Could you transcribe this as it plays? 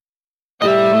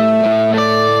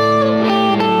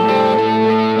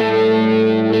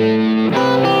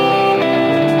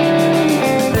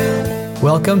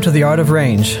Welcome to The Art of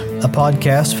Range, a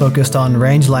podcast focused on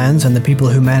rangelands and the people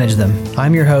who manage them.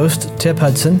 I'm your host, Tip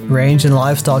Hudson, Range and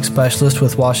Livestock Specialist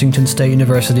with Washington State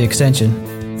University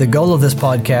Extension. The goal of this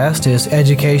podcast is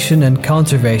education and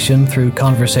conservation through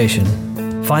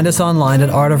conversation. Find us online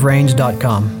at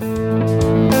artofrange.com.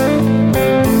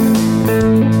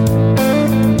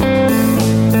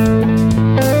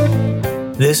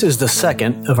 This is the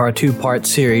second of our two-part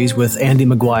series with Andy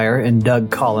McGuire and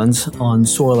Doug Collins on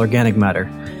soil organic matter.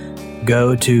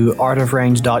 Go to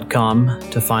artofrange.com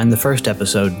to find the first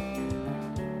episode.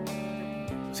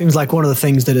 Seems like one of the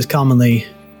things that is commonly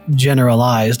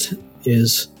generalized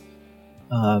is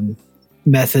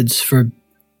methods for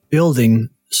building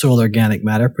soil organic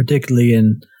matter, particularly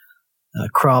in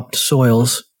cropped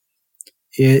soils,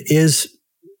 is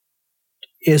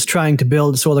trying to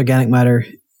build soil organic matter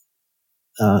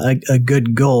a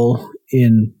good goal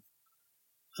in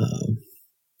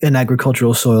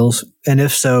agricultural soils? And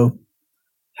if so,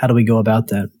 how do we go about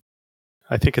that?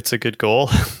 I think it's a good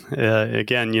goal.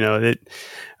 Again,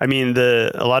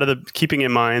 keeping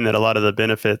in mind that a lot of the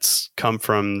benefits come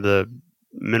from the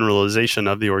mineralization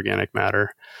of the organic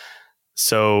matter.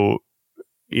 So,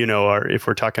 if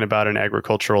we're talking about an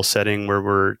agricultural setting where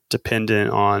we're dependent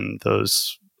on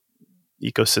those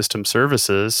ecosystem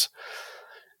services,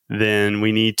 then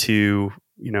we need to,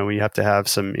 we have to have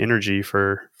some energy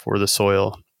for the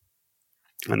soil.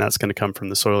 And that's going to come from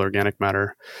the soil organic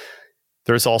matter.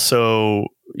 There's also,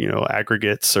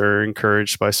 aggregates are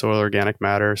encouraged by soil organic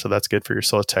matter. So that's good for your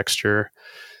soil texture.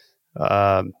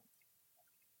 Water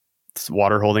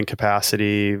holding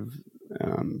capacity,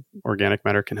 organic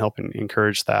matter can help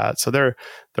encourage that. So there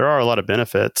are a lot of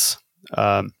benefits.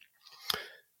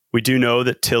 We do know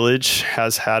that tillage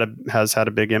has had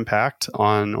a big impact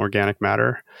on organic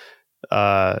matter.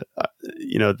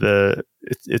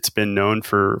 It's been known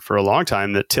for a long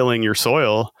time that tilling your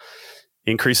soil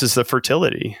increases the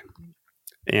fertility,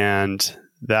 and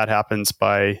that happens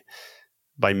by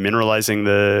mineralizing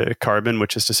the carbon,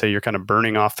 which is to say you're kind of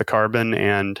burning off the carbon,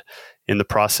 and in the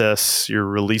process you're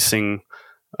releasing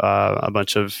a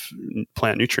bunch of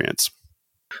plant nutrients.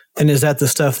 And is that the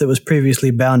stuff that was previously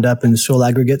bound up in soil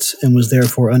aggregates and was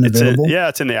therefore unavailable?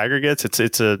 It's in the aggregates.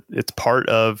 It's part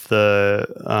of the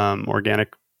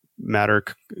organic matter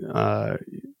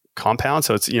compound.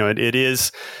 So it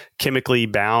is chemically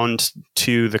bound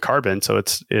to the carbon. So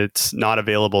it's not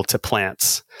available to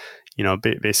plants.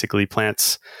 Basically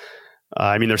plants.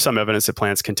 There's some evidence that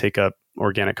plants can take up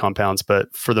organic compounds,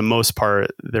 but for the most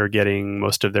part, they're getting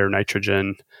most of their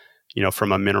nitrogen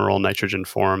from a mineral nitrogen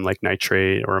form like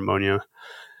nitrate or ammonia.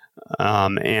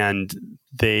 And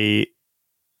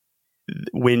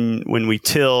when we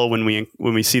till, when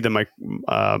we see the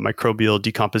microbial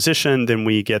decomposition, then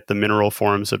we get the mineral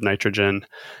forms of nitrogen,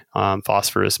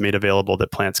 phosphorus made available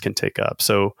that plants can take up.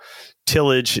 So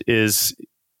tillage is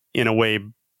in a way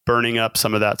burning up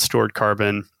some of that stored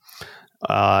carbon,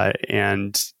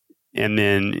 and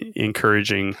then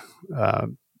encouraging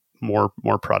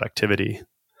more productivity.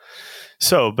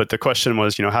 So, but the question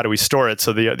was, how do we store it?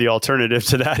 So the alternative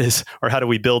to that is, or how do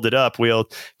we build it up?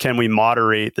 Can we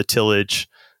moderate the tillage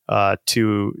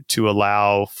to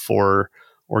allow for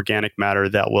organic matter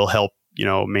that will help,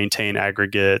 maintain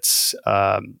aggregates,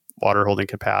 water holding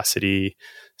capacity,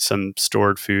 some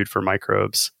stored food for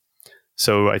microbes.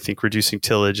 So I think reducing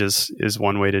tillage is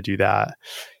one way to do that.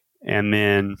 And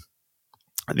then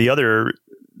the other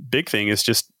big thing is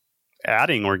just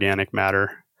adding organic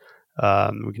matter.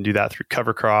 We can do that through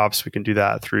cover crops. We can do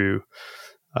that through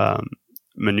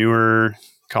manure,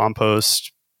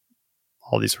 compost.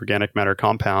 All these organic matter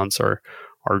compounds are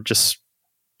just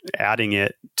adding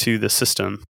it to the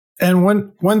system. And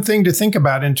one thing to think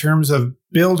about in terms of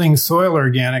building soil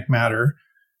organic matter,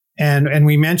 and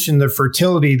we mentioned the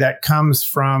fertility that comes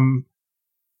from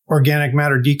organic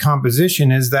matter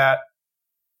decomposition, is that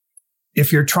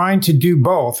if you're trying to do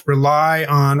both, rely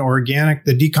on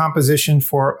the decomposition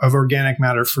of organic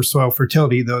matter for soil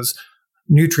fertility, those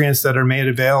nutrients that are made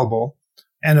available,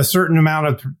 and a certain amount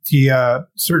of the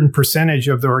certain percentage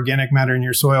of the organic matter in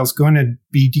your soil is going to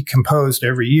be decomposed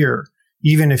every year,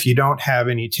 even if you don't have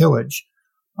any tillage.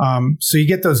 So you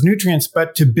get those nutrients,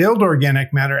 but to build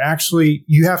organic matter,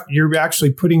 you're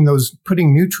actually putting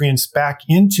nutrients back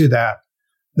into that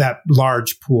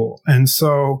large pool. And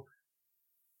so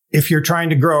if you're trying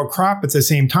to grow a crop at the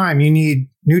same time, you need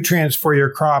nutrients for your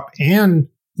crop and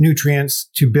nutrients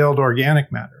to build organic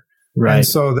matter. Right. And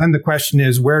so then the question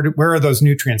is, where are those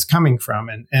nutrients coming from?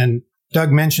 And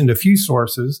Doug mentioned a few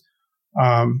sources.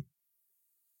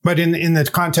 But in the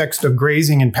context of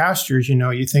grazing and pastures,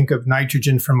 you think of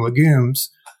nitrogen from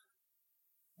legumes.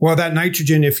 Well, that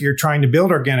nitrogen, if you're trying to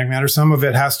build organic matter, some of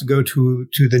it has to go to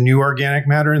the new organic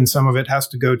matter, and some of it has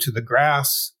to go to the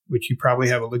grass, which you probably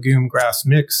have a legume grass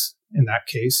mix in that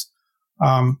case.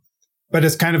 But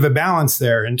it's kind of a balance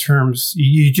there in terms,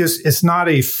 it's not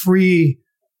a free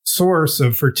source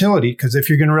of fertility, because if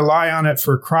you're going to rely on it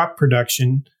for crop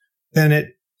production,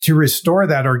 then to restore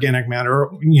that organic matter,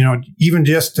 even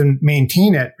just to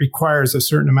maintain it, requires a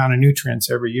certain amount of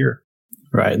nutrients every year.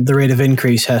 Right. The rate of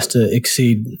increase has to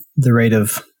exceed the rate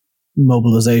of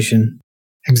mobilization.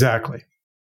 Exactly.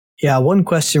 Yeah. One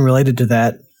question related to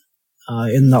that,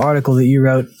 in the article that you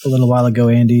wrote a little while ago,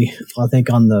 Andy, I think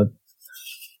on the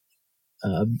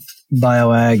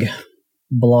BioAg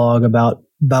blog about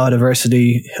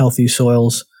biodiversity, healthy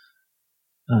soils,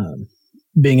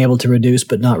 being able to reduce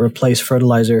but not replace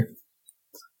fertilizer.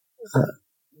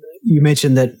 You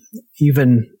mentioned that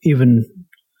even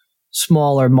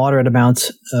small or moderate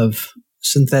amounts of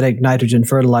synthetic nitrogen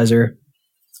fertilizer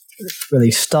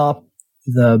really stop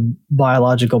the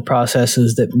biological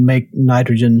processes that make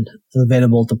nitrogen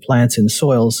available to plants in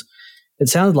soils. It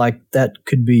sounds like that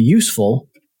could be useful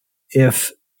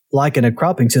if, like in a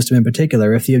cropping system in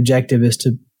particular, if the objective is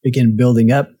to begin building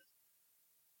up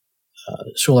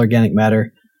soil organic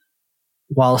matter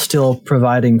while still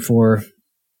providing for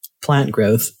plant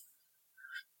growth.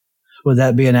 Would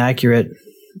that be an accurate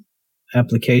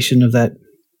application of that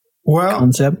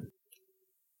concept?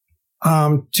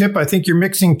 Tip, I think you're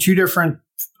mixing two different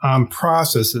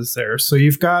processes there. So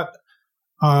you've got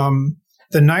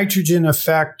the nitrogen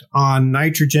effect on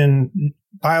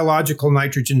biological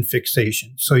nitrogen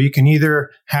fixation. So you can either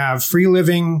have free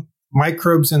living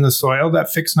microbes in the soil that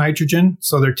fix nitrogen,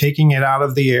 so they're taking it out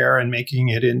of the air and making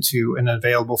it into an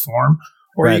available form,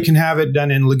 or you can have it done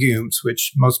in legumes,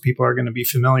 which most people are going to be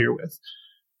familiar with.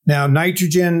 Now,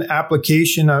 nitrogen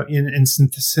application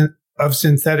of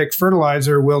synthetic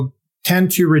fertilizer will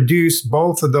tend to reduce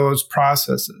both of those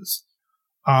processes.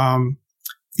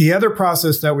 The other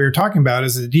process that we were talking about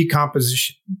is the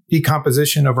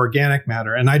decomposition of organic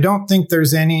matter. And I don't think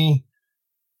there's any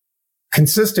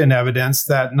consistent evidence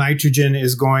that nitrogen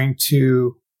is going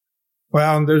to,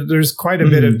 there's quite a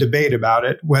bit of debate about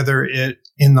it, whether it,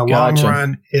 in the long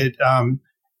run, it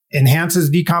enhances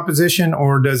decomposition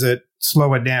or does it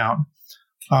slow it down.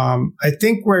 I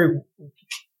think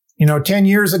 10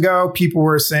 years ago, people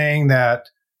were saying that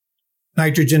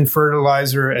nitrogen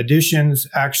fertilizer additions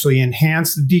actually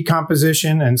enhance the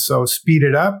decomposition and so speed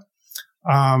it up.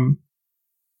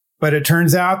 But it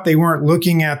turns out they weren't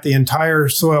looking at the entire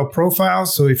soil profile.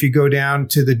 So if you go down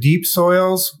to the deep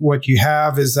soils, what you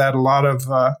have is that a lot of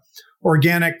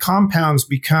organic compounds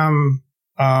become,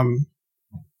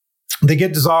 they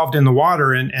get dissolved in the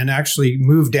water and actually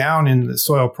move down in the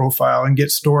soil profile and get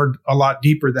stored a lot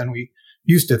deeper than we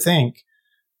used to think.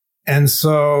 And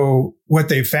so what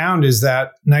they found is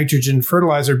that nitrogen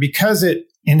fertilizer, because it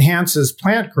enhances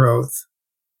plant growth,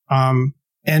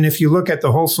 and if you look at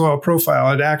the whole soil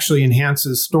profile, it actually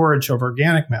enhances storage of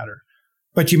organic matter.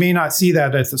 But you may not see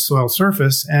that at the soil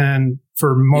surface. And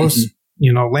for most,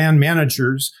 land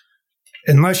managers,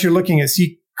 unless you're looking at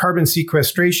carbon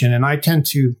sequestration, and I tend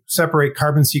to separate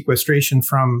carbon sequestration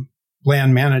from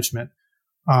land management.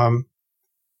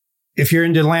 If you're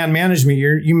into land management,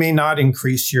 you may not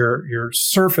increase your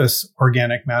surface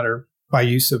organic matter by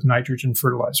use of nitrogen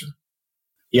fertilizer.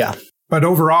 Yeah. But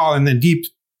overall, in the deep,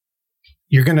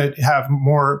 you're going to have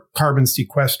more carbon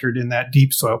sequestered in that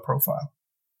deep soil profile.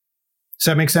 Does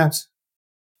that make sense?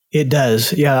 It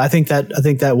does. Yeah, I think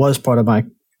that was part of my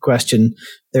question.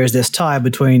 There's this tie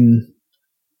between,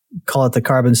 call it the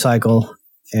carbon cycle,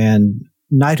 and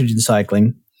nitrogen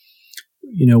cycling,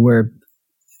 where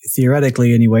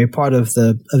theoretically anyway, part of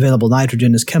the available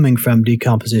nitrogen is coming from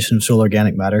decomposition of soil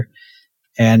organic matter.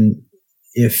 And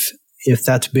if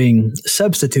that's being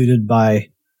substituted by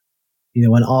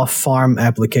an off-farm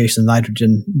application of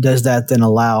nitrogen, does that then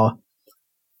allow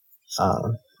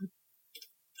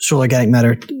soil organic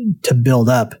matter to build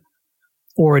up,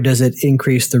 or does it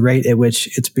increase the rate at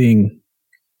which it's being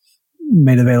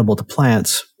made available to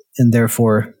plants, and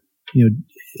therefore,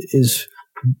 is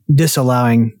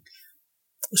disallowing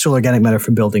soil organic matter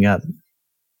from building up?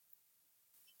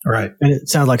 Right. And it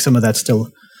sounds like some of that's still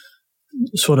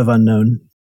sort of unknown.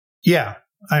 Yeah,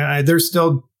 they're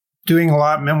still doing a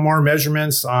lot more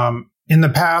measurements. In the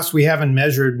past, we haven't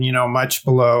measured, much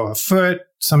below a foot.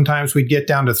 Sometimes we'd get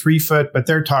down to 3 foot, but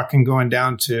they're talking going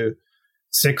down to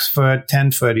 6 foot,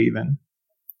 10 foot even,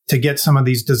 to get some of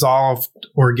these dissolved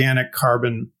organic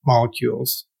carbon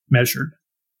molecules measured.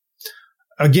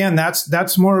 Again,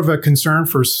 that's more of a concern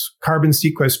for carbon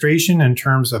sequestration in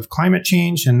terms of climate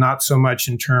change, and not so much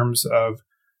in terms of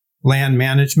land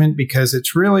management, because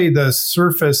it's really the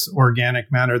surface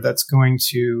organic matter that's going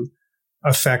to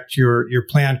affect your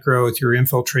plant growth, your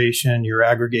infiltration, your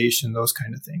aggregation, those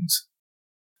kind of things.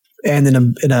 And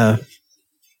in a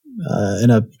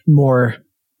more,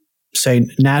 say,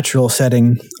 natural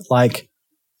setting like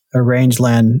a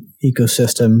rangeland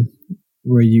ecosystem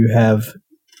where you have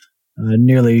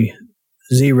nearly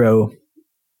zero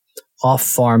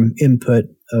off-farm input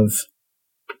of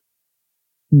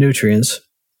nutrients,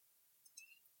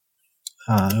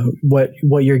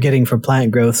 what you're getting for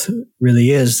plant growth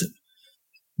really is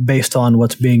based on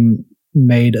what's being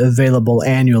made available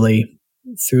annually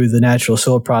through the natural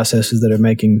soil processes that are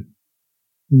making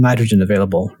nitrogen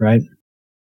available, right?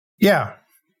 Yeah,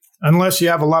 unless you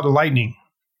have a lot of lightning.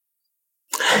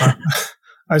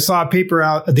 I saw a paper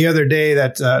out the other day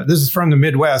that this is from the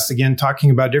Midwest, again, talking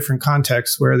about different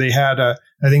contexts, where they had, I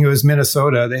think it was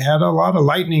Minnesota, they had a lot of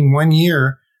lightning one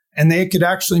year, and they could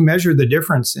actually measure the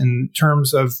difference in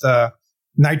terms of the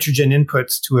nitrogen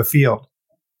inputs to a field,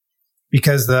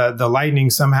 because the lightning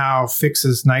somehow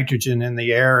fixes nitrogen in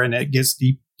the air and it gets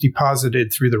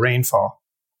deposited through the rainfall.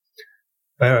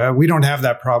 We don't have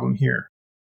that problem here.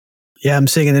 Yeah, I'm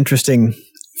seeing an interesting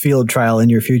field trial in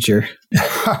your future.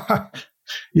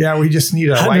 Yeah, we just need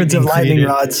hundreds of lightning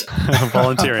rods.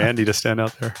 Volunteer Andy to stand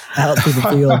out there. Out through the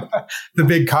field. The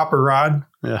big copper rod.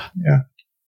 Yeah.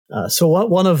 So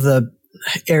one of the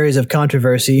areas of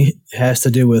controversy has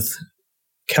to do with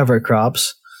cover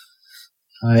crops.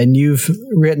 And you've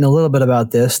written a little bit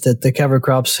about this, that the cover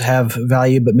crops have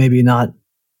value, but maybe not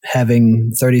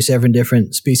having 37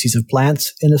 different species of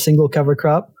plants in a single cover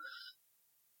crop.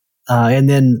 And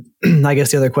then I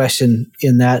guess the other question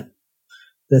in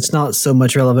that's not so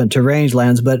much relevant to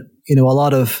rangelands, but a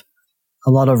lot of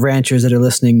ranchers that are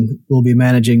listening will be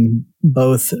managing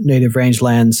both native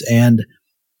rangelands and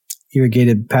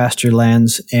irrigated pasture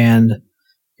lands and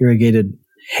irrigated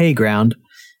hay ground,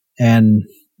 and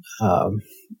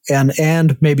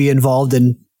maybe involved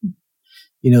in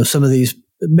some of these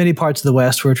many parts of the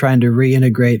West. We're trying to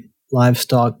reintegrate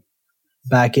livestock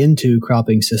back into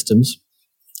cropping systems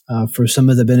for some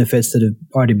of the benefits that have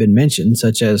already been mentioned,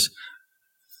 such as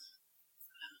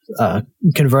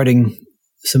converting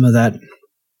some of that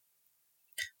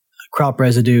crop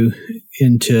residue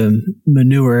into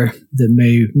manure that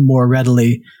may more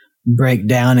readily break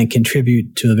down and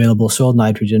contribute to available soil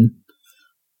nitrogen.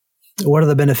 What are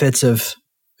the benefits of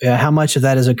how much of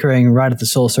that is occurring right at the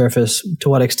soil surface? To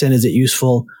what extent is it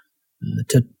useful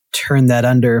to turn that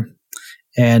under?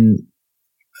 And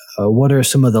what are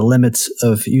some of the limits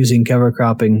of using cover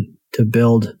cropping to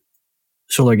build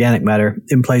soil organic matter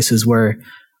in places where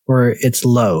it's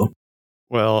low?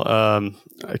 Well,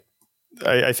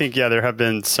 I think, there have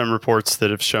been some reports that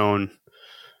have shown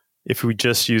if we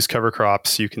just use cover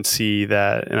crops, you can see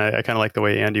that, and I kind of like the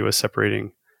way Andy was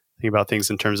thinking about things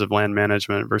in terms of land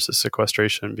management versus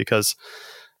sequestration, because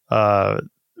some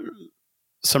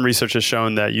research has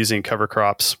shown that using cover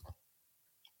crops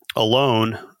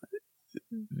alone,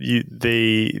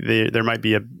 there might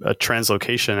be a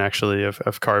translocation actually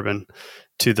of carbon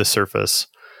to the surface.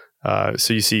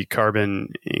 So you see carbon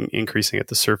increasing at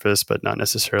the surface, but not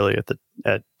necessarily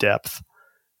at depth.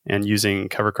 And using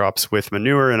cover crops with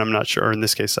manure, and I'm not sure, in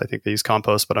this case, I think they use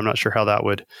compost, but I'm not sure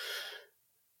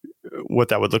what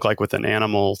that would look like with an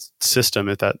animal system.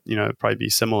 If that, it'd probably be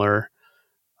similar.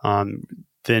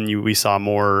 Then we saw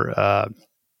more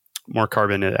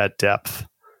carbon at depth.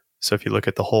 So if you look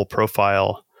at the whole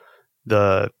profile,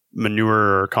 the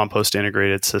manure or compost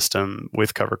integrated system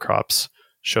with cover crops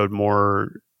showed more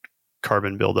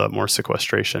carbon buildup, more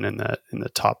sequestration in the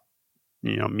top,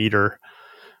 meter.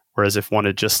 Whereas if one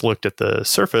had just looked at the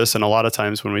surface, and a lot of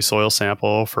times when we soil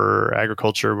sample for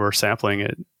agriculture, we're sampling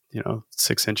it,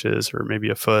 6 inches or maybe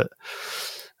a foot.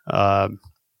 And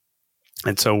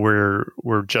so we're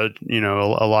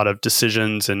a lot of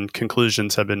decisions and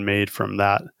conclusions have been made from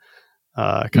that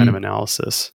kind of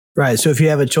analysis. Right. So if you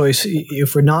have a choice,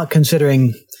 if we're not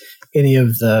considering any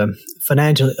of the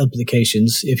financial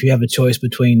implications, if you have a choice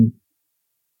between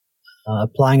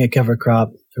applying a cover crop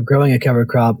or growing a cover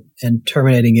crop and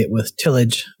terminating it with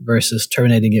tillage versus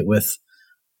terminating it with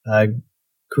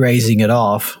grazing it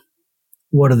off,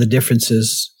 what are the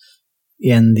differences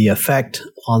in the effect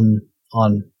on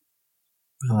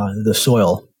the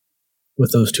soil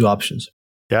with those two options?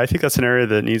 Yeah, I think that's an area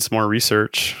that needs more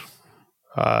research.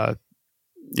 I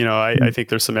think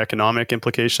there's some economic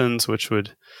implications which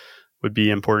would be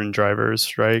important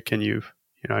drivers, right? Can you,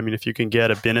 if you can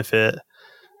get a benefit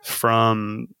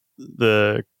from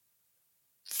the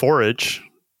forage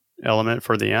element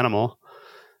for the animal,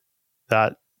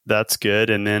 that's good.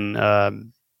 And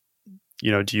then,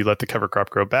 do you let the cover crop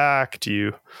grow back?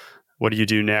 What do you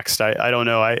do next? I don't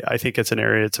know. I think it's an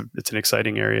area, it's an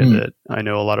exciting area that I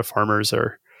know a lot of farmers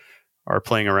are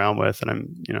playing around with, and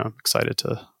I'm excited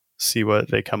to see what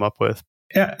they come up with.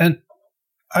 Yeah. And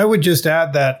I would just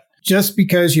add that just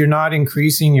because you're not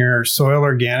increasing your soil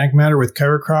organic matter with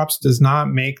cover crops does not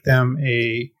make them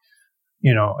a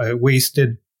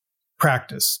wasted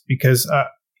practice, because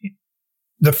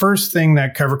the first thing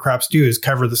that cover crops do is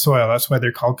cover the soil. That's why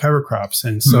they're called cover crops.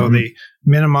 And so they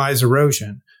minimize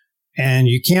erosion. And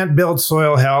you can't build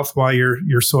soil health while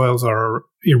your soils are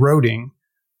eroding.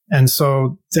 And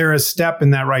so they're a step in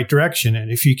that right direction. And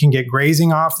if you can get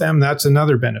grazing off them, that's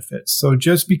another benefit. So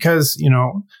just because,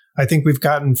 I think we've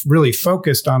gotten really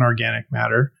focused on organic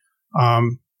matter,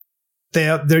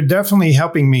 they're definitely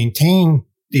helping maintain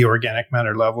the organic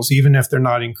matter levels, even if they're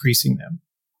not increasing them.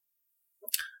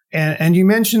 And you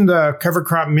mentioned cover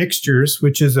crop mixtures,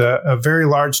 which is a very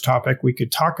large topic we could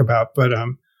talk about, but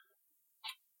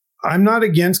I'm not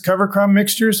against cover crop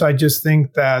mixtures. I just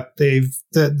think that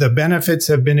the benefits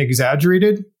have been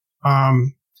exaggerated.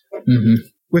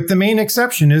 With the main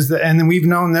exception is that, and then we've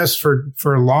known this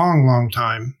for a long, long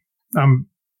time,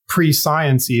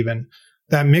 pre-science even,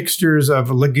 that mixtures of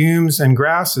legumes and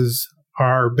grasses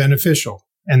are beneficial.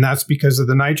 And that's because of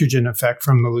the nitrogen effect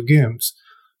from the legumes.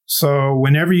 So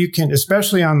whenever you can,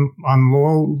 especially on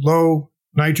low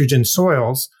nitrogen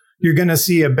soils, you're going to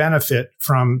see a benefit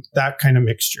from that kind of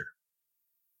mixture.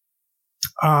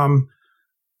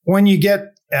 When you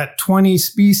get at 20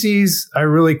 species, I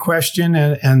really question,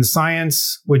 and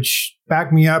science, which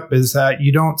back me up, is that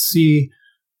you don't see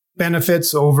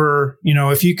benefits over,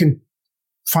 if you can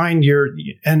find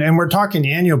and we're talking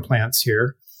annual plants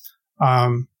here.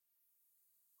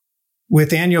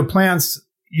 With annual plants,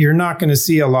 you're not going to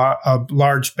see a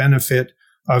large benefit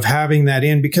of having that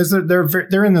in, because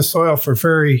they're in the soil for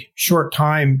very short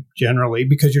time generally,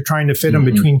 because you're trying to fit them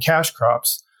between cash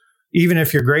crops. Even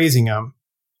if you're grazing them,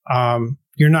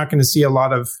 you're not going to see a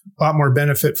lot more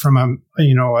benefit from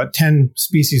a 10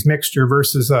 species mixture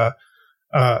versus a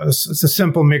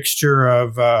simple mixture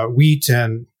of wheat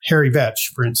and hairy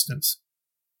vetch, for instance.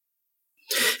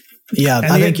 Yeah, and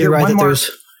I think you're right.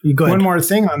 One more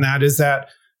thing on that is that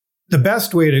the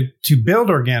best way to build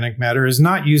organic matter is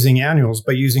not using annuals,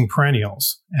 but using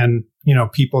perennials. And,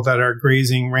 people that are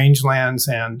grazing rangelands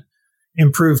and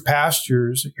improved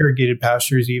pastures, irrigated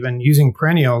pastures, even using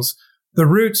perennials, the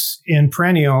roots in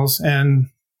perennials, and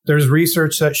there's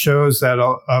research that shows that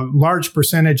a large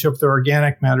percentage of the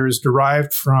organic matter is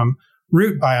derived from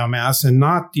root biomass and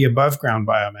not the above ground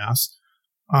biomass.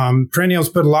 Perennials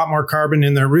put a lot more carbon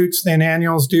in their roots than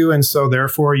annuals do, and so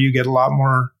therefore you get a lot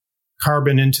more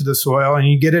carbon into the soil, and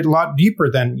you get it a lot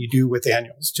deeper than you do with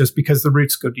annuals, just because the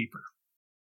roots go deeper.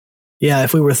 Yeah,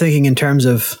 if we were thinking in terms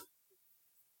of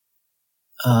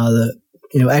the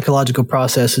ecological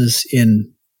processes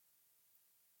in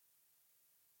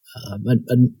a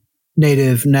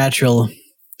native, natural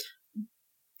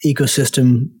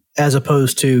ecosystem, as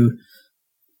opposed to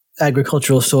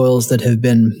agricultural soils that have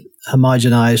been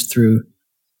homogenized through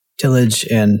tillage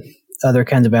and other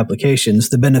kinds of applications,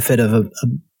 the benefit of a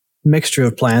mixture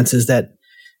of plants is that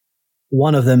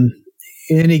one of them,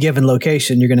 in any given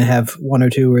location, you're going to have one or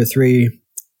two or three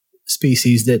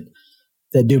species that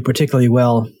do particularly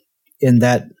well in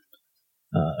that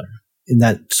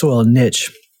soil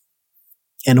niche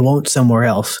and won't somewhere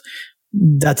else.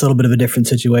 That's a little bit of a different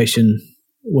situation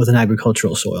with an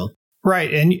agricultural soil.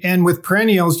 Right. And with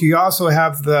perennials, you also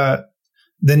have the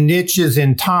niches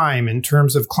in time in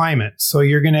terms of climate. So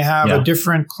you're going to have a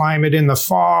different climate in the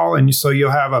fall. And so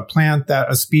you'll have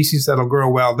a species that'll grow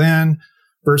well then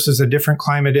versus a different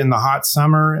climate in the hot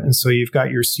summer. And so you've got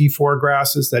your C4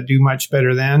 grasses that do much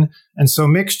better then. And so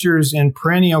mixtures in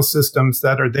perennial systems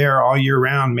that are there all year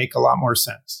round make a lot more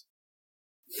sense.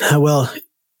 Well,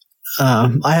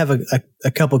 I have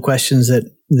a couple questions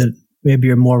that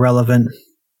maybe are more relevant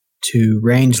to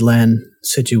rangeland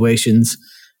situations.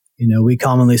 We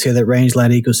commonly say that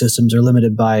rangeland ecosystems are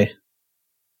limited by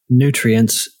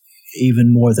nutrients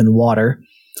even more than water.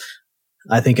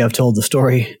 I think I've told the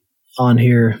story on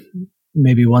here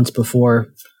maybe once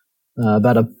before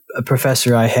about a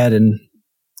professor I had in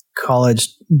college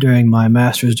during my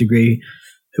master's degree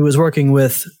who was working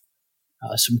with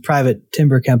some private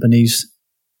timber companies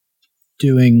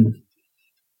doing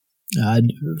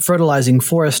fertilizing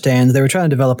forest stands. They were trying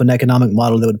to develop an economic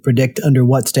model that would predict under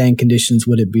what stand conditions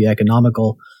would it be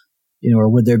economical, or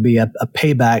would there be a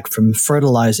payback from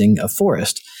fertilizing a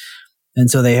forest.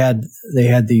 And so they had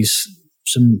these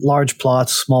some large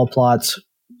plots, small plots,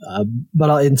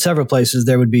 but in several places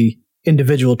there would be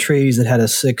individual trees that had a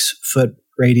 6-foot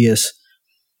radius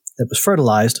that was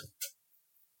fertilized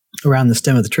around the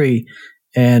stem of the tree.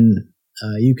 And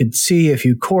you could see if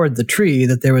you cored the tree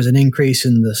that there was an increase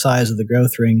in the size of the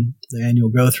growth ring, the annual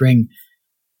growth ring,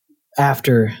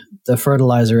 after the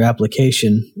fertilizer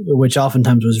application, which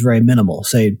oftentimes was very minimal,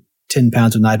 say 10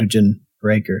 pounds of nitrogen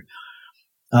per acre.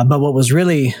 But what was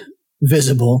really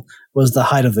visible was the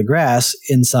height of the grass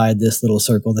inside this little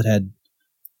circle that had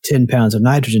 10 pounds of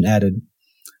nitrogen added.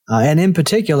 And in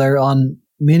particular, on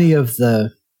many of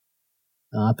the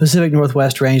Pacific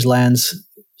Northwest rangelands,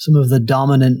 some of the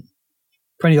dominant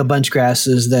perennial bunch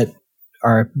grasses that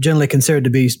are generally considered to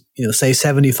be, say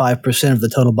 75% of the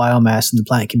total biomass in the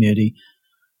plant community,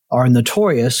 are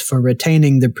notorious for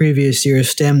retaining the previous year's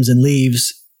stems and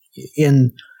leaves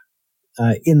in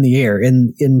the air,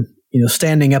 in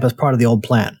standing up as part of the old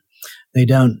plant. They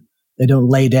don't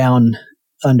lay down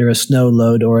under a snow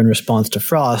load or in response to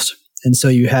frost, and so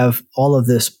you have all of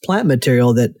this plant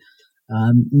material that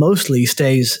mostly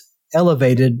stays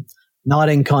elevated, not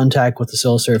in contact with the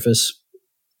soil surface,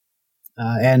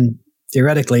 and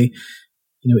theoretically,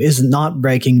 is not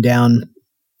breaking down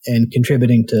and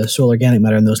contributing to soil organic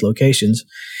matter in those locations.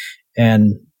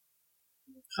 And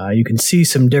you can see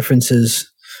some differences.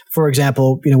 For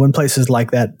example, when places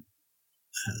like that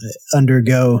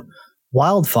undergo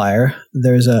wildfire,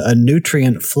 there's a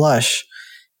nutrient flush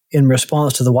in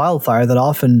response to the wildfire that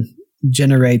often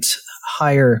generates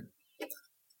higher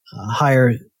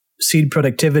seed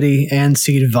productivity and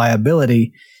seed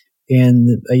viability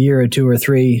in a year or two or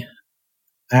three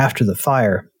after the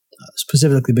fire,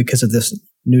 specifically because of this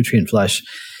nutrient flush.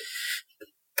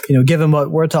 Given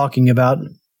what we're talking about,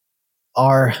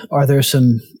 are there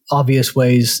some obvious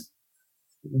ways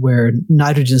where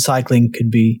nitrogen cycling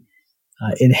could be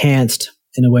enhanced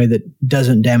in a way that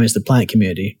doesn't damage the plant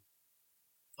community?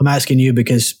 I'm asking you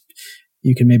because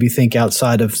you can maybe think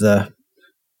outside of the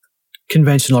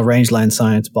conventional rangeland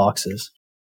science boxes.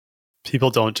 People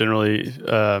don't generally,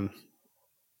 so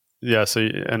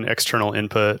an external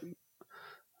input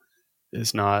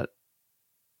is not.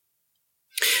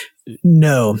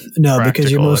 No,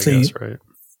 because you're mostly, right?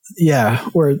 Yeah,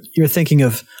 or you're thinking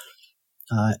of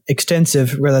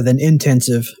extensive rather than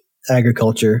intensive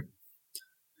agriculture,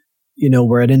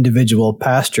 where an individual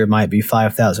pasture might be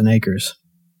 5,000 acres.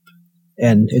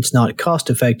 And it's not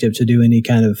cost effective to do any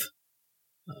kind of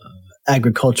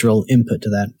agricultural input to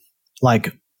that,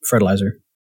 like fertilizer.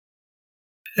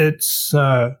 It's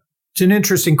an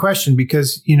interesting question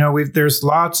because, there's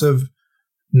lots of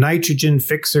nitrogen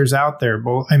fixers out there.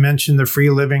 I mentioned the free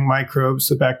living microbes,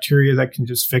 the bacteria that can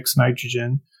just fix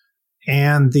nitrogen,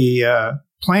 and the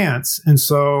plants. And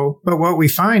so, but what we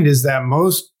find is that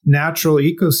most natural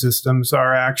ecosystems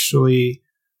are actually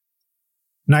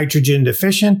nitrogen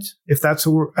deficient. If that's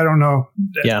I don't know.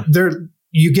 Yeah.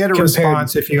 You get a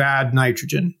response if you add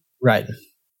nitrogen. Right.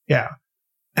 Yeah.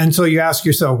 And so you ask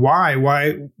yourself,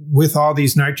 why with all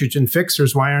these nitrogen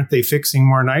fixers, why aren't they fixing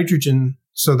more nitrogen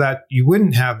so that you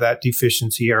wouldn't have that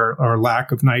deficiency or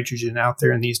lack of nitrogen out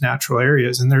there in these natural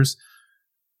areas? And there's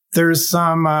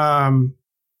some,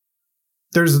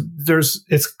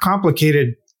 it's a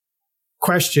complicated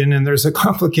question and there's a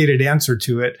complicated answer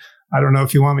to it. I don't know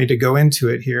if you want me to go into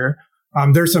it here.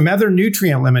 There's some other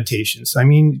nutrient limitations. I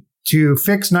mean, to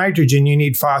fix nitrogen, you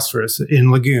need phosphorus in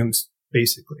legumes,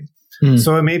 basically.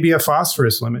 So it may be a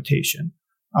phosphorus limitation.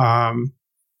 Molybdenum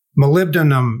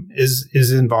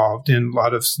is involved in a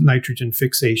lot of nitrogen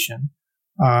fixation.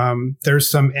 There's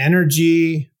some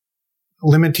energy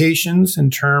limitations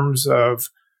in terms of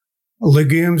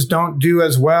legumes don't do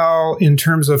as well in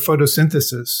terms of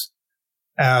photosynthesis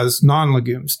as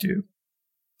non-legumes do.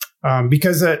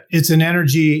 Because it's an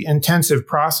energy intensive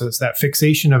process. That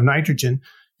fixation of nitrogen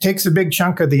takes a big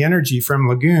chunk of the energy from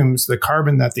legumes. The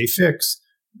carbon that they fix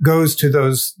goes to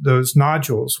those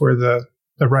nodules where the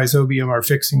rhizobium are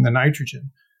fixing the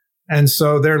nitrogen. And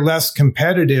so they're less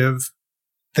competitive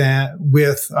than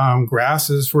with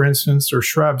grasses, for instance, or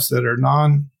shrubs that are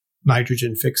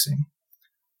non-nitrogen fixing.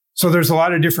 So there's a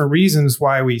lot of different reasons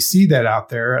why we see that out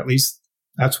there. At least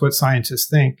that's what scientists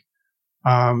think.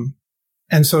 And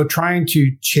so trying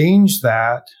to change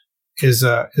that is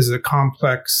a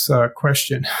complex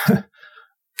question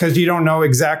because you don't know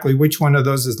exactly which one of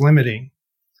those is limiting.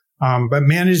 But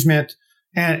management,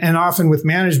 and often with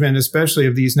management, especially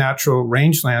of these natural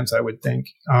rangelands, I would think,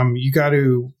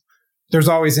 there's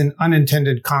always an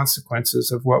unintended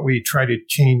consequences of what we try to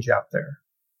change out there.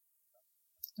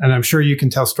 And I'm sure you can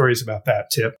tell stories about that,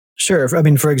 Tip. Sure. I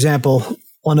mean, for example,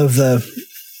 one of the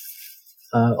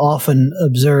often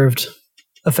observed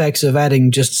effects of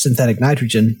adding just synthetic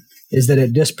nitrogen is that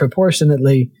it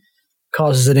disproportionately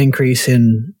causes an increase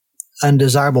in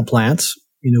undesirable plants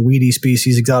weedy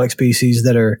species, exotic species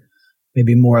that are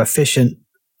maybe more efficient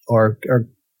or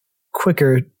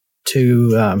quicker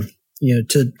to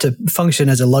to function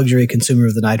as a luxury consumer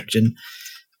of the nitrogen,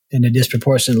 and it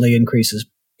disproportionately increases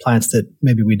plants that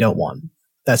maybe we don't want.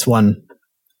 That's one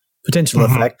potential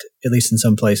effect, at least in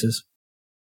some places.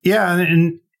 Yeah,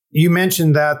 and you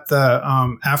mentioned that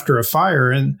the after a fire,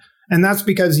 and that's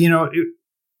because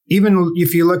even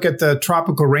if you look at the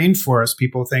tropical rainforest,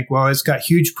 people think, well, it's got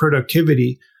huge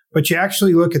productivity, but you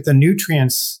actually look at the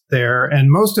nutrients there,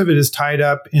 and most of it is tied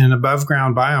up in above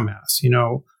ground biomass.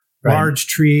 Right. Large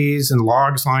trees and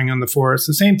logs lying on the forest.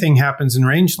 The same thing happens in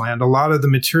rangeland. A lot of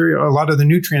the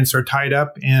nutrients are tied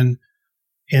up in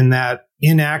that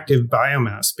inactive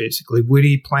biomass, basically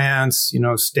woody plants,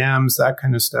 stems, that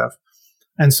kind of stuff.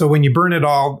 And so when you burn it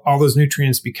all those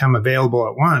nutrients become available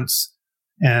at once,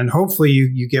 and hopefully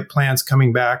you get plants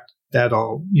coming back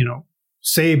that'll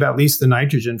save at least the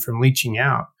nitrogen from leaching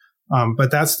out. But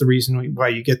that's the reason why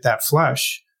you get that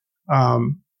flush.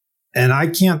 And I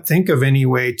can't think of any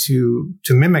way to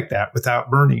mimic that without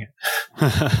burning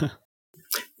it.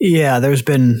 Yeah, there's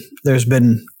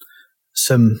been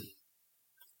some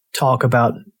talk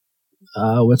about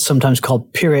what's sometimes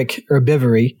called pyrrhic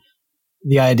herbivory,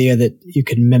 the idea that you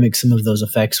can mimic some of those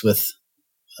effects with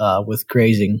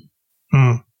grazing.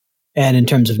 And in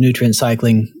terms of nutrient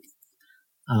cycling,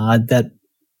 that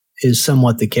is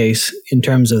somewhat the case. In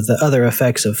terms of the other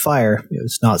effects of fire,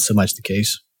 it's not so much the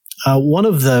case. One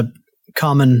of the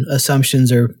common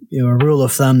assumptions or a rule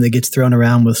of thumb that gets thrown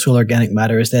around with soil organic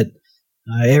matter is that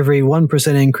every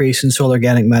 1% increase in soil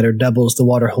organic matter doubles the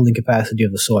water holding capacity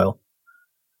of the soil.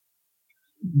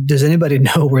 Does anybody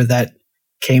know where that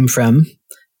came from?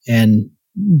 And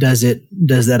does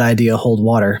that idea hold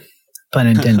water? Pun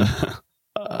intended.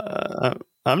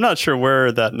 I'm not sure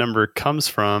where that number comes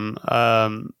from.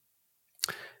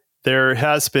 There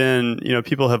has been,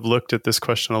 people have looked at this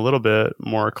question a little bit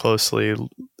more closely.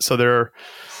 So there,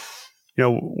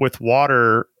 with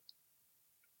water,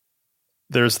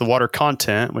 there's the water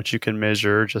content, which you can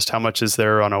measure just how much is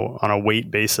there on a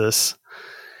weight basis.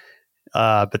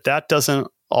 But that doesn't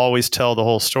always tell the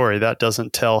whole story. That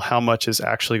doesn't tell how much is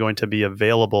actually going to be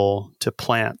available to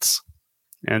plants.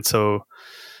 And so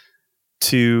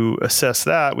to assess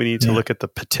that, we need to look at the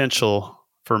potential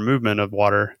for movement of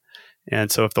water.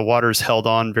 And so if the water is held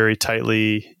on very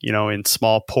tightly, in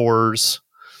small pores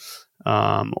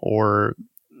or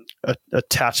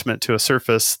attachment to a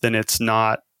surface, then it's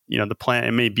not, the plant,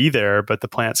 it may be there, but the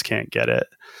plants can't get it.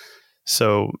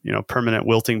 So, permanent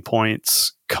wilting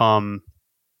points come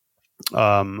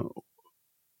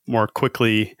more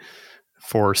quickly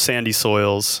for sandy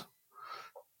soils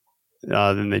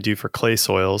than they do for clay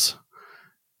soils.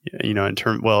 I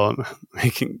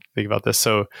can think about this.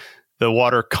 So the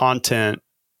water content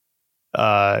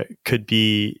could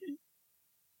be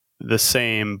the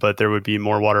same, but there would be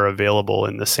more water available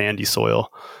in the sandy soil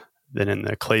than in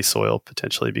the clay soil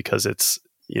potentially, because it's,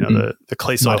 the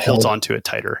clay soil holds onto it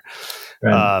tighter.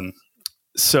 Right.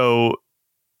 So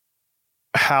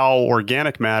how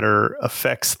organic matter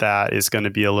affects that is going to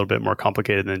be a little bit more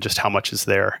complicated than just how much is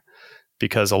there,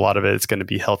 because a lot of it is going to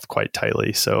be held quite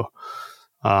tightly. So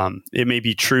it may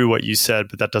be true what you said,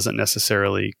 but that doesn't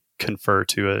necessarily confer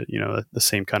to the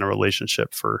same kind of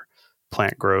relationship for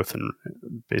plant growth and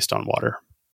based on water.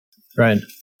 Right.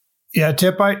 Yeah,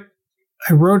 Tip, I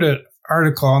wrote an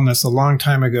article on this a long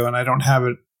time ago, and I don't have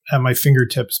it at my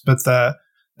fingertips, but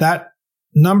that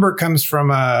number comes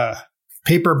from a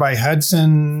paper by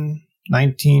Hudson,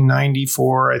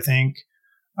 1994, I think.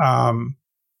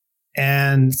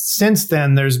 And since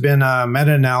then, there's been a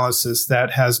meta-analysis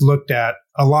that has looked at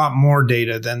a lot more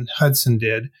data than Hudson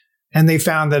did. And they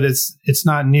found that it's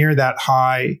not near that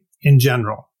high in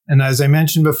general. And as I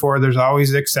mentioned before, there's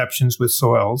always exceptions with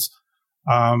soils.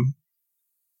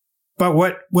 But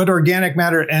what organic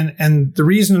matter, and the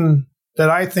reason that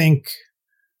I think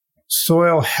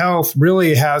soil health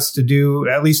really has to do,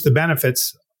 at least the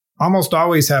benefits, almost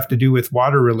always have to do with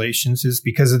water relations, is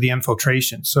because of the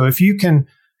infiltration. So if you can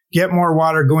get more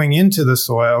water going into the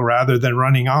soil rather than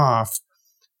running off,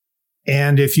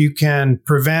 and if you can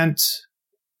prevent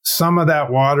some of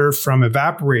that water from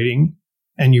evaporating,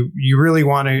 and you really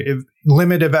want to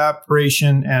limit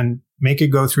evaporation and make it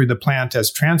go through the plant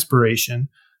as transpiration,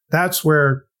 that's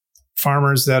where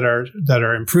farmers that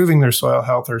are improving their soil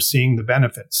health are seeing the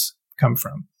benefits come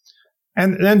from.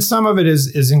 And then some of it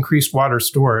is increased water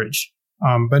storage,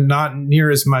 but not near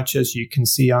as much as you can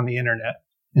see on the internet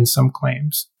in some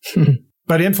claims.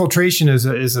 But infiltration is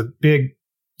a big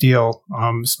deal,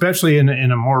 especially in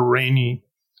a more rainy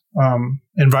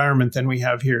environment than we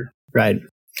have here. Right.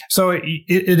 So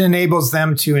it enables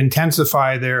them to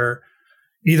intensify their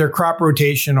either crop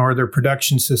rotation or their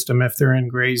production system if they're in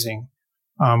grazing,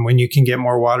 when you can get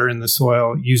more water in the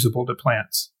soil usable to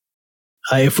plants.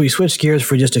 If we switch gears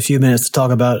for just a few minutes to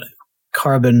talk about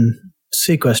carbon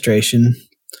sequestration,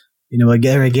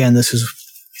 again, this is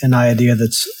an idea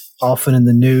that's often in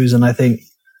the news, and I think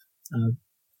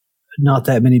not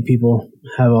that many people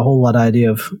have a whole lot of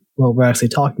idea of what we're actually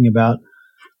talking about.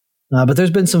 But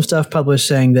there's been some stuff published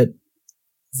saying that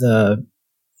the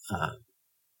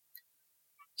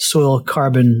soil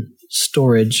carbon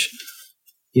storage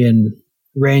in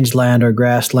rangeland or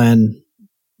grassland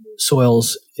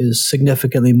soils is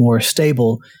significantly more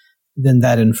stable than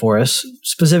that in forests,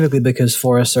 specifically because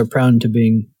forests are prone to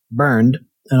being burned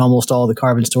and almost all the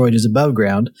carbon storage is above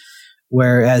ground,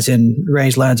 whereas in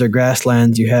rangelands or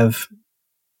grasslands you have,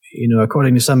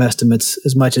 according to some estimates,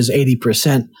 as much as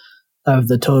 80% of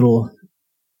the total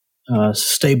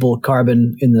stable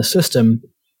carbon in the system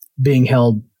being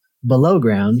held below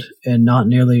ground and not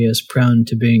nearly as prone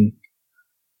to being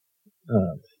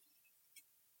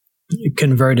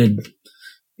converted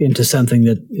into something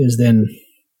that is then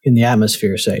in the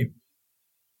atmosphere, say.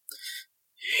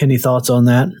 Any thoughts on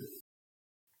that?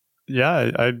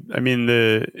 Yeah, I mean,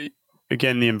 the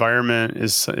environment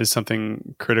is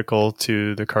something critical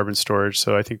to the carbon storage.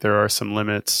 So I think there are some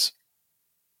limits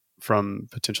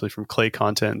potentially from clay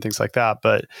content and things like that.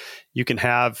 But you can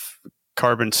have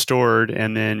carbon stored,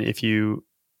 and then if you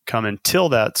come and till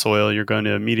that soil, you're going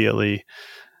to immediately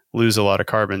lose a lot of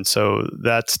carbon. So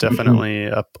that's definitely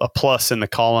a plus in the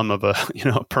column of a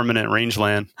permanent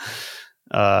rangeland,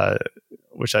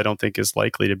 which I don't think is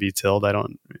likely to be tilled.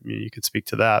 You could speak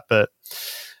to that, but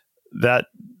that,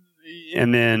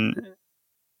 and then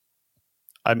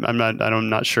I'm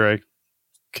not sure I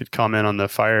could comment on the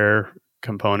fire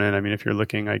component. I mean, if you're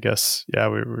looking, I guess,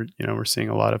 we're seeing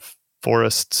a lot of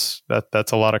forests.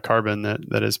 That's a lot of carbon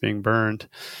that is being burned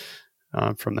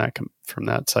from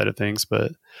that side of things.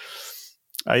 But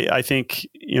I think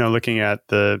looking at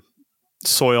the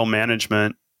soil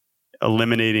management,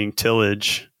 eliminating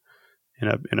tillage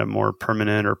in a more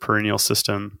permanent or perennial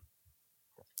system,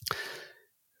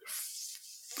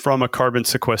 from a carbon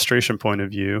sequestration point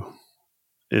of view,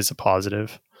 is a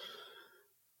positive.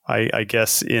 I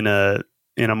guess in a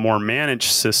more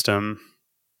managed system,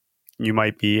 you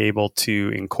might be able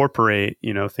to incorporate,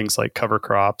 things like cover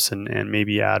crops and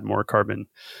maybe add more carbon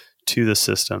to the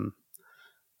system.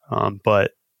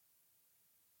 But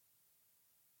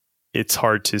it's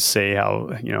hard to say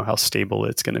how stable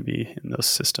it's going to be in those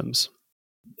systems.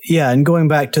 Yeah, and going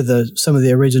back to some of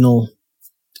the original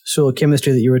soil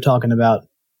chemistry that you were talking about,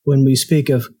 when we speak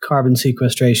of carbon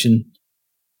sequestration,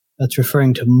 that's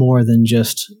referring to more than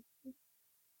just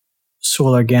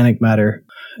soil organic matter,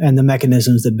 and the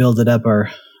mechanisms that build it up are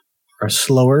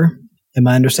slower. Am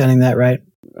I understanding that right?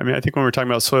 I mean, I think when we're talking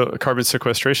about soil carbon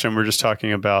sequestration, we're just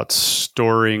talking about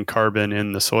storing carbon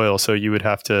in the soil. So you would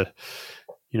have to,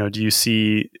 do you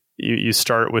see, you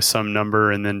start with some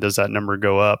number, and then does that number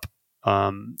go up?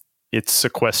 It's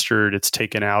sequestered, it's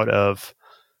taken out of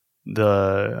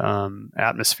the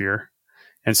atmosphere.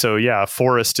 And so, a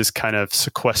forest is kind of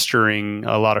sequestering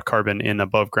a lot of carbon in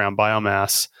above ground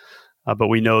biomass. But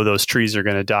we know those trees are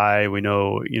going to die. We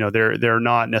know, they're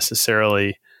not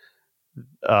necessarily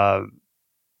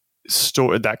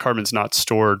stored. That carbon's not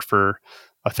stored for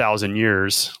 1,000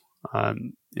 years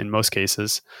in most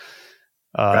cases.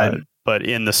 Right. But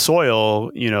in the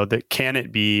soil, that can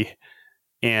it be,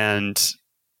 and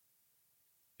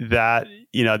that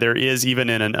there is, even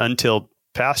in an untilled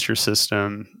pasture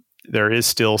system, there is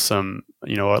still some,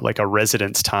 like a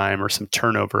residence time or some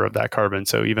turnover of that carbon.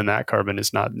 So even that carbon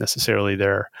is not necessarily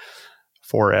there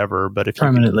forever, but it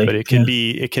can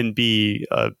be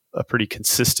a pretty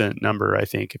consistent number, I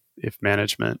think, if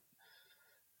management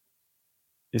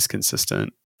is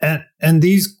consistent. And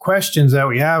these questions that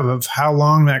we have of how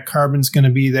long that carbon's going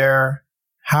to be there,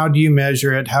 how do you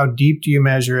measure it? How deep do you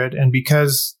measure it? And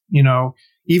because,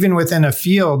 even within a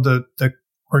field, the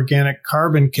organic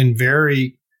carbon can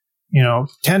vary,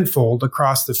 tenfold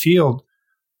across the field.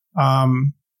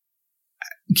 Can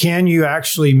you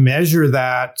actually measure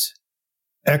that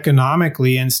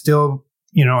economically and still,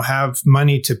 have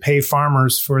money to pay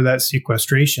farmers for that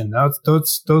sequestration?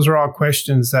 Those are all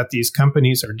questions that these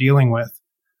companies are dealing with.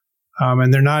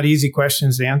 And they're not easy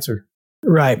questions to answer.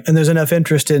 Right. And there's enough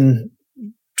interest in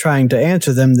trying to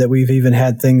answer them that we've even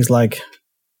had things like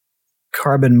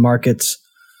carbon markets,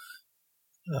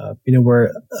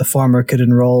 where a farmer could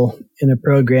enroll in a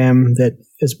program that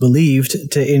is believed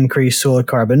to increase soil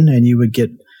carbon, and you would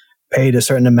get paid a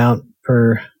certain amount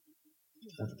per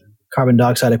carbon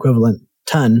dioxide equivalent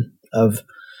ton of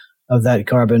that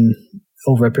carbon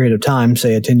over a period of time,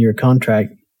 say a 10-year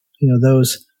contract,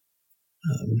 those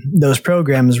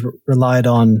programs relied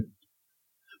on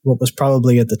what was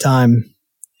probably at the time,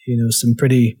 some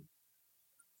pretty.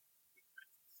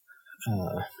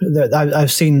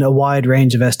 I've seen a wide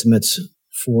range of estimates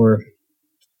for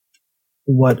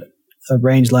what a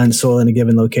rangeland soil in a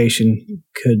given location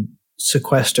could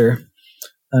sequester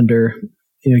under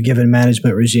a given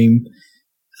management regime,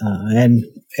 and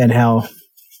how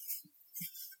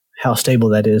stable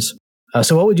that is.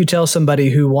 So what would you tell somebody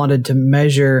who wanted to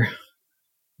measure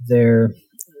their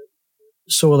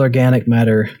soil organic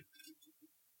matter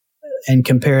and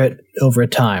compare it over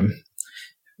time?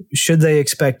 Should they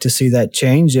expect to see that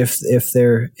change if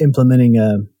they're implementing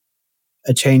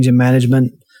a change in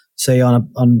management, say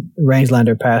on rangeland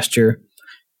or pasture?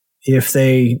 If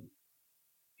they,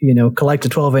 collect a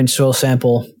 12-inch soil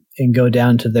sample and go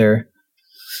down to their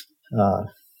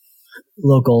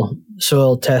local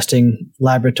soil testing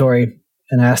laboratory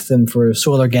and ask them for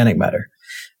soil organic matter,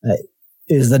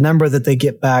 is the number that they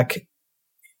get back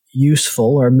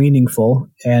useful or meaningful,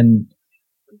 and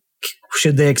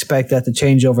should they expect that to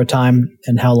change over time,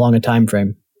 and how long a time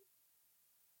frame?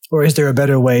 Or is there a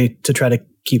better way to try to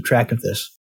keep track of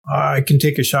this? I can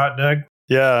take a shot, Doug.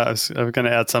 Yeah, I'm going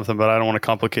to add something, but I don't want to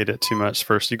complicate it too much.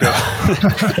 First, you go.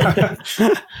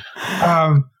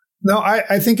 No,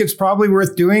 I think it's probably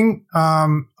worth doing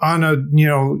on a,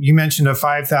 you mentioned a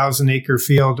 5,000 acre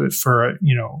field for,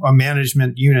 a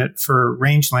management unit for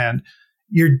rangeland.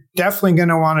 You're definitely going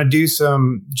to want to do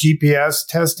some GPS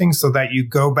testing so that you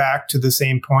go back to the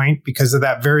same point because of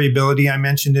that variability I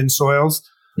mentioned in soils.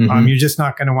 Mm-hmm. You're just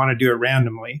not going to want to do it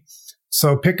randomly.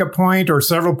 So pick a point or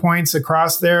several points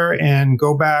across there and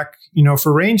go back.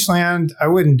 For rangeland, I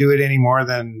wouldn't do it any more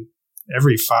than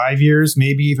every 5 years,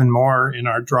 maybe even more in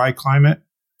our dry climate.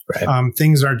 Right.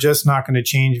 Things are just not going to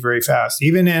change very fast.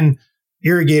 Even in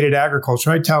irrigated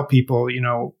agriculture, I tell people,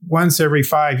 once every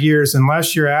 5 years,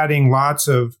 unless you're adding lots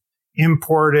of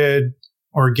imported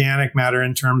organic matter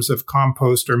in terms of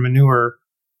compost or manure,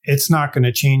 it's not going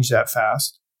to change that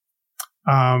fast.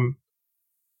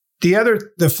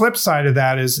 The flip side of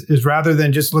that is rather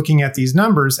than just looking at these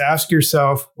numbers, ask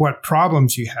yourself what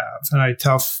problems you have. And I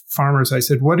tell farmers, I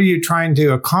said, what are you trying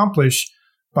to accomplish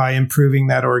by improving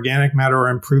that organic matter or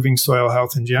improving soil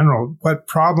health in general? What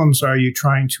problems are you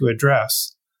trying to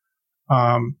address?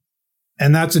 And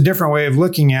that's a different way of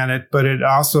looking at it, but it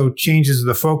also changes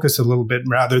the focus a little bit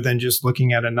rather than just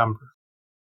looking at a number.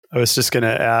 I was just going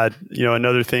to add,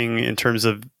 another thing in terms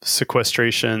of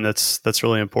sequestration that's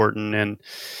really important and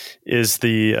is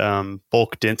the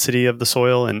bulk density of the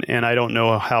soil. And I don't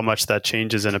know how much that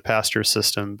changes in a pasture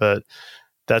system, but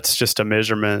that's just a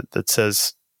measurement that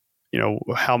says,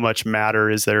 how much matter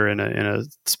is there in a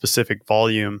specific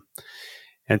volume.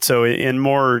 And so in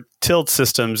more tilled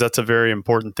systems, that's a very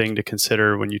important thing to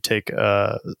consider when you take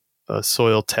a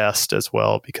soil test as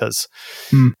well, because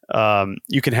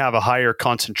you can have a higher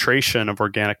concentration of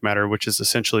organic matter, which is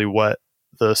essentially what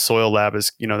the soil lab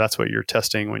is, that's what you're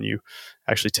testing when you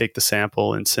actually take the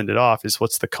sample and send it off, is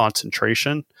what's the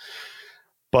concentration.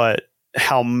 But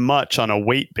how much on a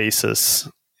weight basis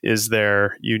is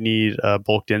there, you need a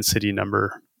bulk density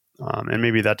number. And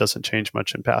maybe that doesn't change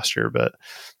much in pasture, but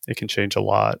it can change a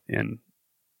lot in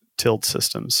tilled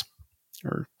systems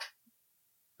or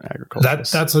agriculture.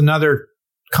 That's another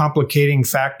complicating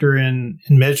factor in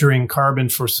measuring carbon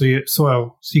for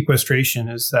soil sequestration,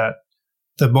 is that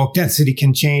the bulk density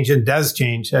can change and does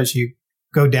change as you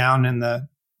go down in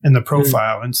the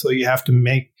profile. And so you have to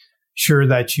make sure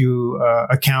that you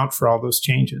account for all those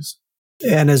changes.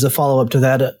 And as a follow-up to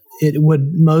that,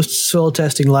 would most soil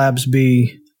testing labs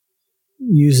be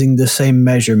using the same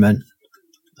measurement?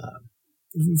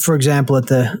 For example, at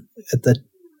the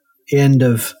end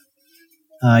of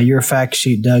your fact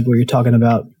sheet, Doug, where you're talking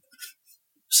about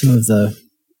some of the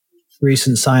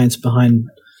recent science behind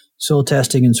soil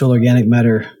testing and soil organic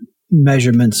matter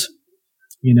measurements,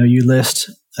 you list,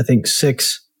 I think,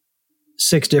 six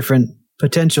different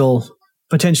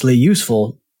potentially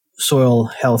useful soil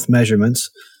health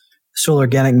measurements. Soil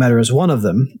organic matter is one of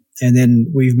them. And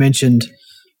then we've mentioned,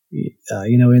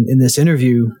 in this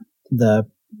interview, the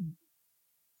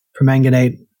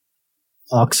permanganate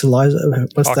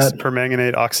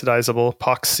permanganate oxidizable,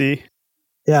 POXC.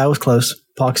 Yeah, I was close.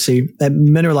 POXC, that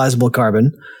mineralizable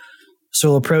carbon,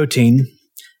 soil protein,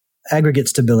 aggregate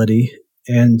stability,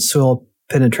 and soil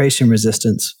penetration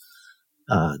resistance.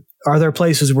 Are there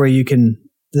places where you can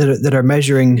that are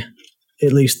measuring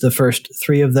at least the first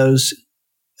three of those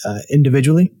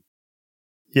individually?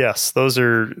 Yes, those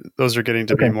are getting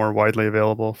to be more widely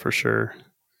available for sure.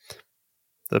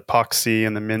 epoxy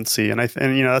and the mincy, and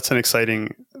that's an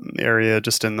exciting area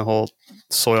just in the whole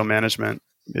soil management,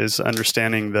 is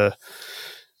understanding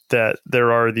that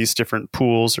there are these different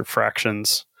pools or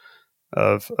fractions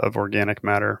of organic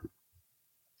matter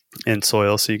in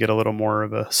soil, so you get a little more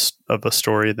of a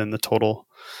story than the total.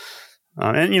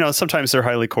 And sometimes they're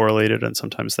highly correlated, and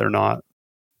sometimes they're not.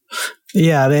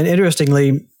 Yeah, and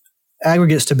interestingly,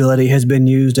 aggregate stability has been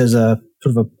used as a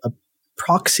sort of a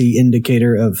proxy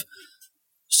indicator of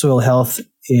soil health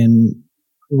in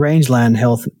rangeland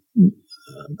health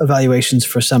evaluations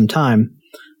for some time,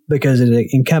 because it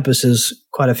encompasses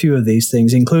quite a few of these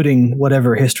things, including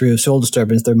whatever history of soil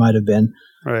disturbance there might have been.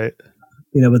 Right.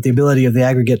 But the ability of the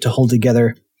aggregate to hold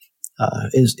together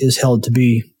is held to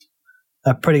be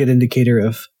a pretty good indicator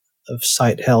of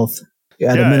site health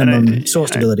at a minimum, soil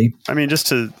stability. I mean, just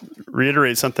to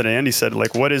reiterate something Andy said,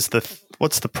 like, what's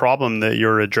the problem that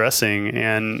you're addressing?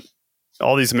 And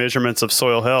all these measurements of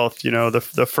soil health,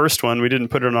 the first one, we didn't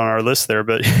put it on our list there,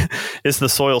 but is the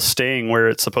soil staying where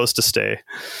it's supposed to stay?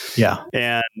 Yeah.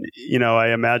 And,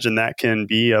 I imagine that can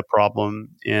be a problem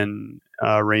in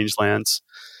rangelands,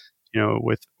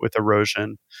 with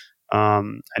erosion. I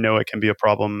know it can be a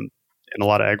problem in a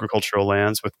lot of agricultural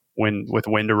lands with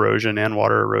wind erosion and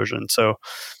water erosion. So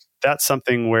that's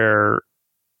something where,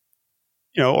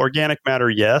 organic matter,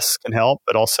 yes, can help,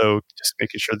 but also just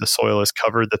making sure the soil is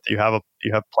covered, that you have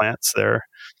plants there,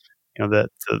 that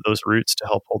those roots to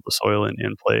help hold the soil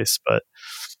in place. But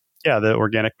yeah, the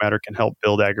organic matter can help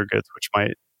build aggregates, which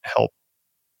might help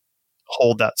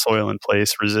hold that soil in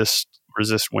place, resist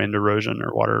wind erosion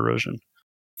or water erosion.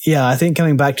 Yeah, I think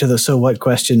coming back to the so what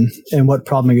question and what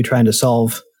problem are you trying to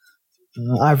solve,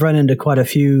 I've run into quite a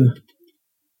few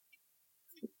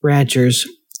ranchers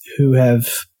who have,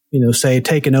 say,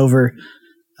 taken over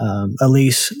a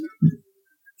lease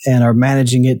and are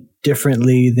managing it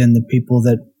differently than the people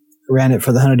that ran it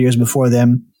for the 100 years before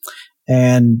them.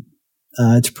 And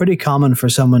it's pretty common for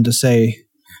someone to say,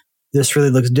 this really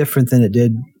looks different than it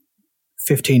did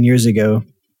 15 years ago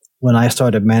when I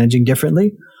started managing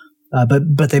differently.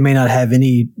 But they may not have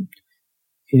any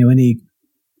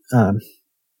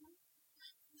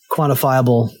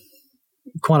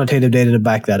quantitative data to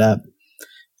back that up.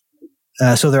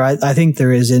 So I think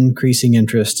there is increasing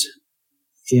interest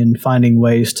in finding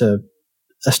ways to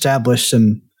establish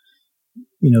some,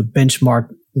 benchmark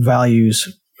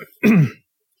values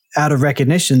out of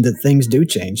recognition that things do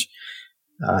change,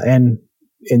 and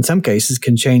in some cases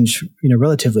can change,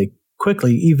 relatively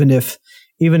quickly, even if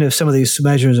some of these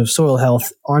measures of soil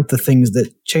health aren't the things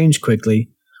that change quickly.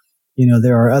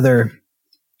 There are other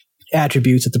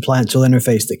attributes at the plant-soil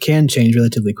interface that can change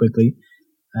relatively quickly,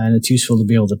 and it's useful to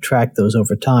be able to track those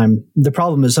over time. The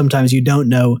problem is sometimes you don't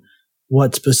know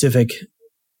what specific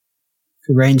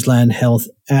rangeland health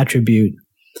attribute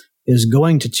is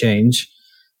going to change.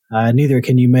 Neither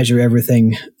can you measure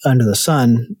everything under the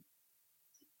sun.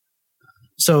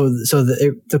 So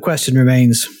the question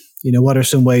remains, what are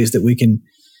some ways that we can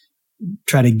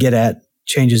try to get at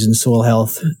changes in soil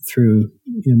health through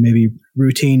maybe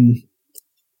routine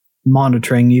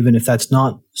monitoring, even if that's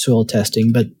not soil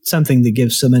testing, but something that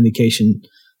gives some indication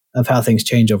of how things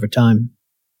change over time.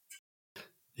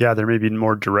 Yeah, there may be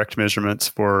more direct measurements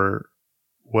for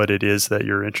what it is that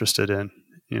you're interested in.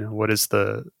 What is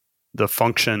the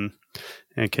function,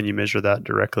 and can you measure that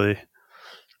directly?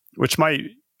 Which might,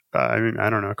 I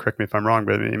don't know, correct me if I'm wrong,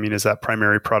 but is that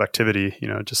primary productivity,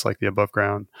 just like the above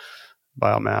ground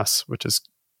biomass, which is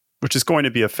going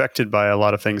to be affected by a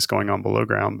lot of things going on below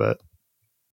ground, but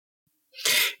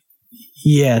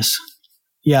yes.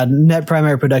 Yeah, net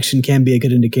primary production can be a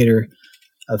good indicator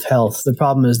of health. The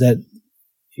problem is that,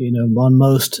 on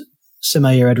most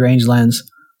semi-arid rangelands,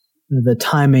 the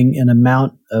timing and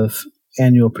amount of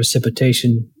annual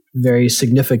precipitation varies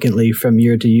significantly from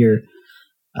year to year,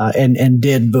 and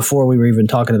did before we were even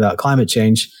talking about climate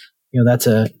change. That's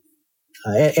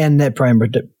and net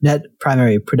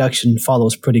primary production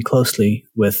follows pretty closely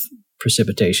with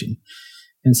precipitation.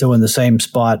 And so in the same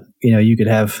spot, you could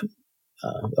have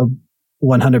a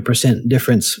 100%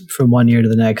 difference from one year to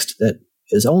the next that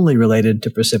is only related to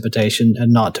precipitation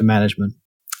and not to management.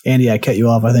 Andy, I cut you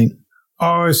off, I think. Oh,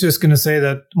 I was just going to say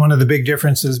that one of the big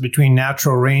differences between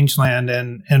natural rangeland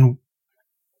and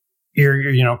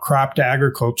your cropped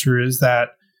agriculture is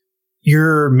that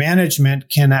your management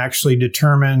can actually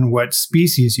determine what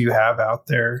species you have out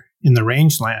there in the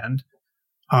rangeland,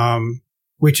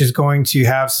 which is going to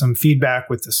have some feedback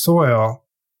with the soil,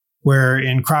 where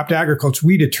in cropped agriculture,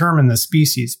 we determine the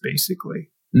species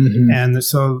basically. Mm-hmm. And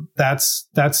so that's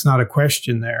not a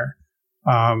question there.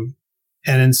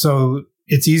 And so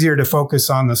it's easier to focus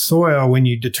on the soil when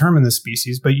you determine the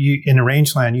species, but in a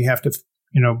rangeland, you have to,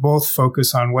 both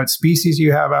focus on what species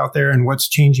you have out there and what's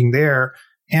changing there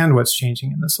and what's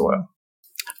changing in the soil.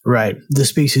 Right. The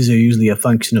species are usually a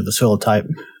function of the soil type,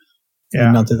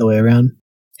 and not the other way around.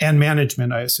 And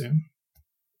management, I assume.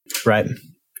 Right.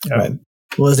 Yeah. Right.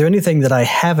 Well, is there anything that I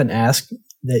haven't asked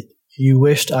that you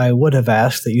wished I would have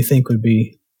asked that you think would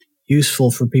be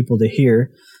useful for people to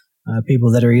hear?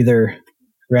 People that are either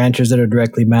ranchers that are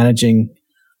directly managing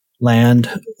land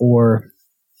or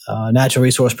natural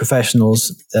resource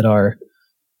professionals that are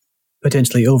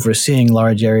potentially overseeing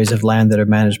large areas of land that are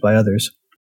managed by others.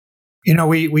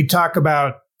 We talk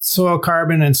about soil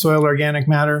carbon and soil organic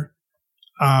matter.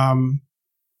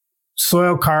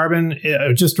 Soil carbon,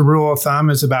 just a rule of thumb,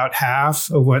 is about half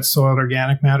of what soil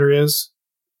organic matter is.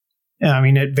 I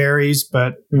mean, it varies,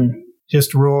 but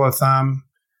just a rule of thumb.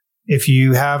 If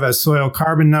you have a soil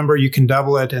carbon number, you can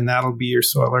double it, and that'll be your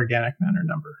soil organic matter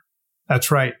number.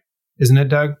 That's right. Isn't it,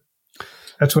 Doug?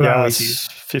 That's what I always use.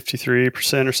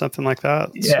 53% or something like that.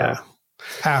 Yeah. So.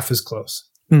 Half is close.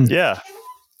 Yeah.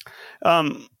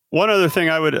 One other thing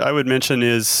I would mention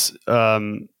is,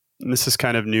 this is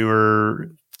kind of newer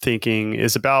thinking,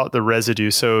 is about the residue.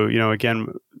 So, again,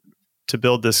 to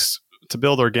build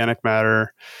organic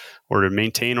matter or to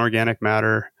maintain organic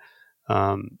matter,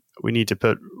 we need to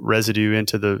put residue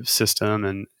into the system,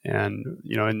 and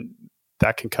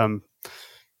that can come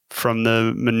from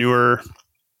the manure.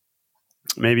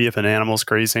 Maybe if an animal's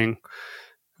grazing,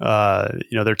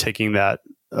 they're taking that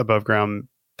above ground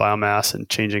biomass and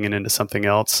changing it into something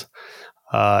else.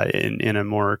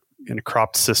 In a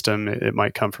cropped system, it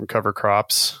might come from cover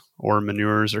crops or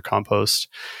manures or compost.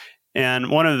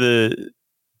 And one of the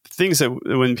things that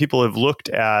when people have looked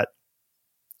at,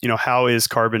 how is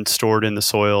carbon stored in the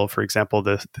soil, for example,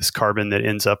 this carbon that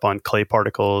ends up on clay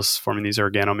particles forming these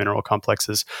organomineral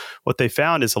complexes, what they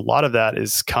found is a lot of that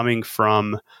is coming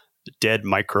from dead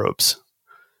microbes.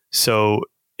 So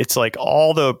it's like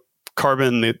all the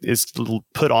carbon that is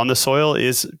put on the soil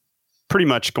is pretty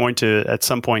much going to at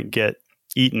some point get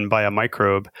eaten by a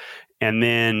microbe, and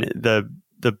then the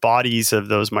bodies of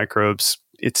those microbes,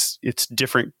 it's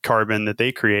different carbon that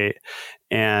they create,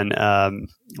 and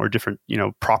or different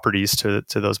properties to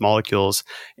those molecules,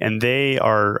 and they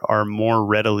are more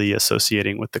readily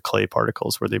associating with the clay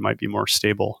particles where they might be more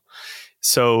stable.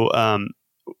 So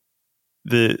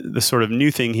the sort of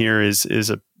new thing here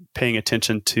is paying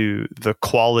attention to the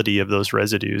quality of those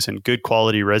residues, and good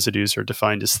quality residues are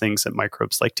defined as things that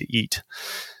microbes like to eat.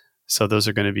 So those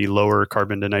are going to be lower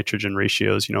carbon to nitrogen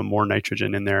ratios, more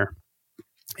nitrogen in there.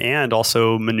 And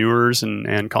also manures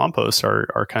and compost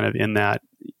are kind of in that,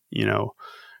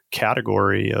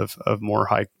 category of more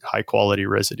high quality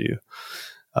residue.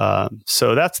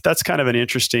 So that's kind of an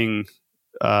interesting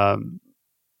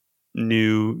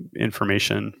new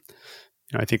information.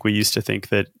 I think we used to think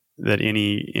that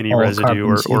any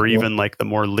residue or even like the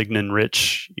more lignin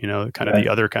rich, kind of the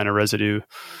other kind of residue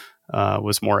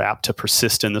was more apt to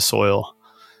persist in the soil.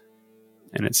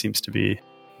 And it seems to be.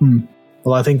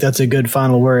 Well, I think that's a good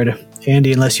final word.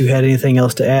 Andy, unless you had anything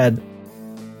else to add.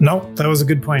 No, that was a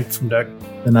good point from Doug.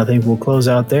 Then I think we'll close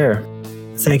out there.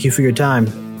 Thank you for your time.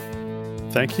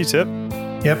 Thank you, Tip.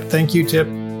 Yep, thank you, Tip.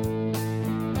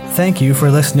 Thank you for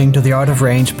listening to the Art of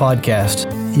Range podcast.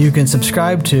 You can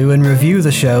subscribe to and review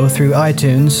the show through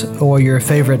iTunes or your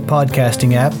favorite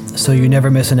podcasting app so you never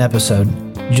miss an episode.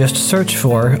 Just search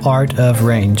for Art of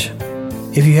Range.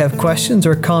 If you have questions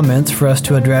or comments for us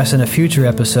to address in a future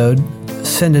episode,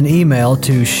 send an email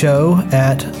to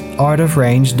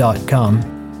show@artofrange.com.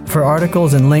 For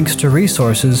articles and links to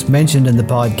resources mentioned in the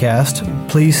podcast,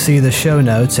 please see the show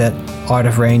notes at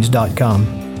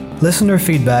artofrange.com. Listener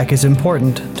feedback is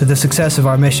important to the success of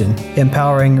our mission,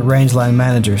 empowering rangeland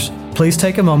managers. Please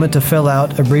take a moment to fill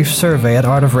out a brief survey at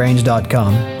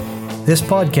artofrange.com. This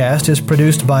podcast is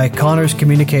produced by Connors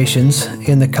Communications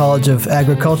in the College of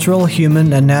Agricultural,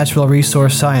 Human, and Natural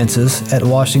Resource Sciences at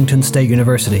Washington State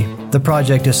University. The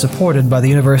project is supported by the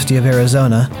University of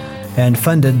Arizona and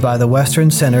funded by the Western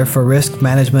Center for Risk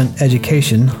Management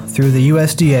Education through the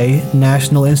USDA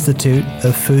National Institute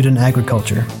of Food and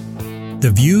Agriculture.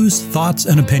 The views, thoughts,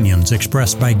 and opinions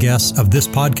expressed by guests of this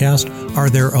podcast are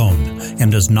their own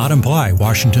and does not imply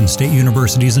Washington State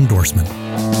University's endorsement.